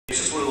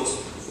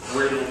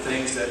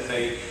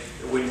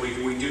when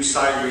we do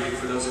sight reading,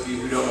 for those of you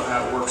who don't know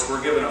how it works,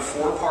 we're given a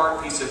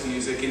 4-part piece of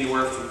music,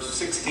 anywhere from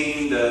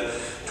 16 to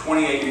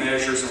 28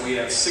 measures, and we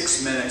have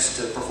 6 minutes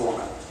to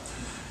perform it.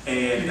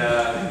 And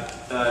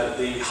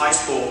the high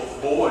school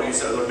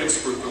boys, the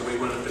mixed group that we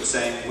would have been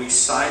saying, we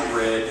sight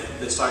read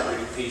the sight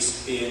reading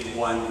piece in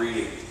one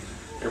reading.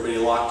 Everybody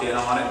locked in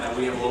on it, and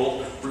we have a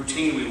little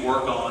routine we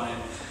work on,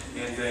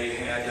 and they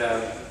had,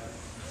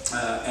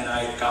 and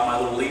I got my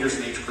little leaders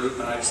in each group,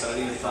 and I said, I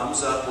need a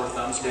thumbs up or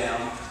thumbs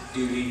down.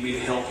 Do you need me to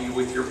help you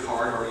with your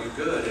part? Are you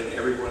good? And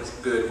everyone's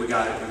good. We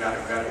got it. We got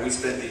it. We got it. We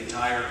spent the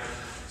entire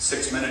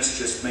 6 minutes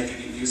just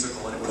making it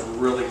musical, and it was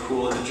really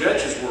cool. And the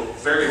judges were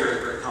very, very,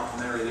 very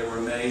complimentary. They were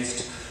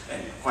amazed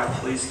and quite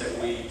pleased that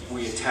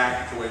we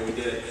attacked the way we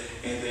did it.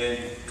 And then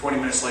 20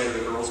 minutes later,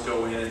 the girls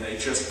go in and they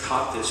just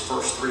caught this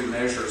first 3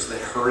 measures. They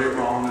heard it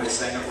wrong. They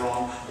sang it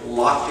wrong.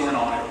 Locked in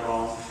on it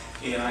wrong.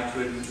 And I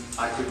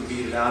couldn't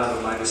beat it out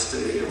of them.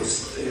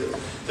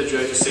 The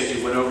judges said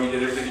you went over, you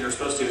did everything you were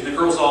supposed to. And the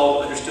girls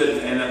all understood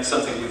it, and that's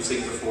something we've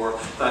seen before.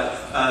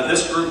 But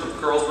this group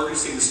of girls, we're going to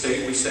sing the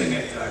state we sang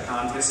at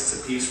contest.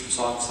 It's a piece from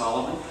Song of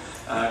Solomon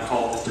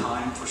called "The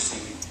Time for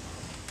Singing."